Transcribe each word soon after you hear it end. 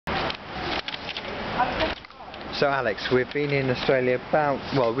So Alex, we've been in Australia about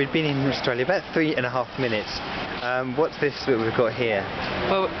 3.5 minutes. What's this that we've got here?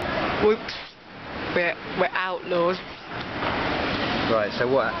 Well, we're outlaws. Right, so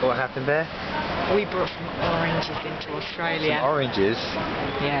what happened there? We brought some oranges into Australia. Some oranges?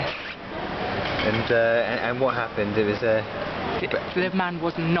 Yes. And what happened? It was the man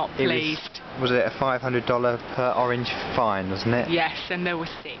was not pleased. Was it a $500 per orange fine, wasn't it? Yes, and there were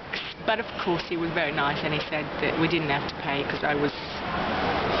 6. But of course he was very nice and he said that we didn't have to pay because I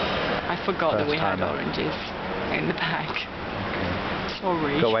forgot that we had oranges in the bag. Okay.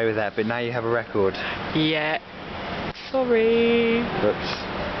 Sorry. Got away with that, but now you have a record. Yeah. Sorry. Whoops.